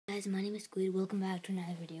guys, my name is Squid. Welcome back to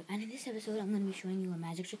another video. And in this episode, I'm going to be showing you a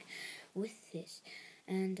magic trick with this.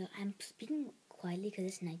 And I'm speaking quietly because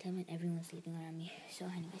it's nighttime and everyone's sleeping around me. So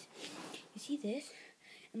anyways, you see this?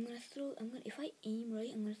 If I aim right,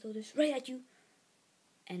 I'm going to throw this right at you.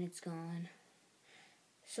 And it's gone.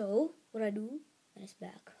 So, what I do, and it's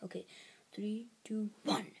back. Okay, 3, 2,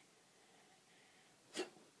 1.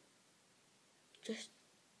 Just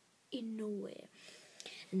in nowhere.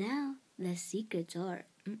 Now, the secrets are...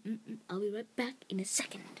 I'll be right back in a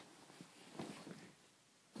second.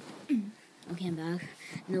 Okay, I'm back.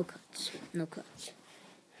 No cuts.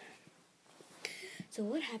 So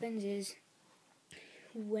what happens is,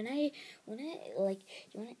 when I like,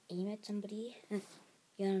 you wanna aim at somebody, you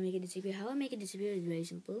wanna make it disappear. How I make it disappear is very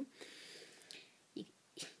simple. You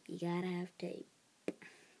gotta have tape.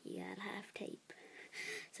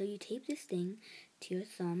 So you tape this thing to your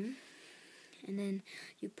thumb, and then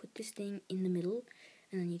you put this thing in the middle,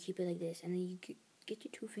 and then you keep it like this, and then you get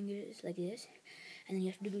your 2 fingers like this, and then you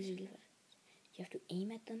have to do this really fast. You have to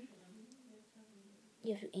aim at them.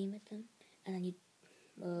 And then you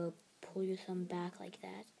pull your thumb back like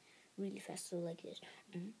that, really fast, so like this.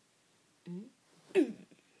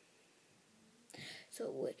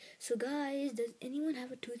 So guys, does anyone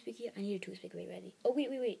have a toothpick here? I need a toothpick. Wait, ready? Oh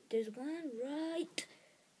wait. There's one right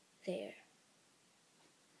there.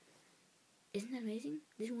 Isn't that amazing?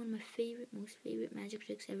 This is one of my most favorite magic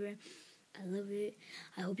tricks ever. I love it.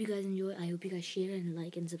 I hope you guys enjoy. I hope you guys share and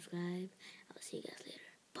like and subscribe. I'll see you guys later.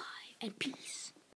 Bye and peace.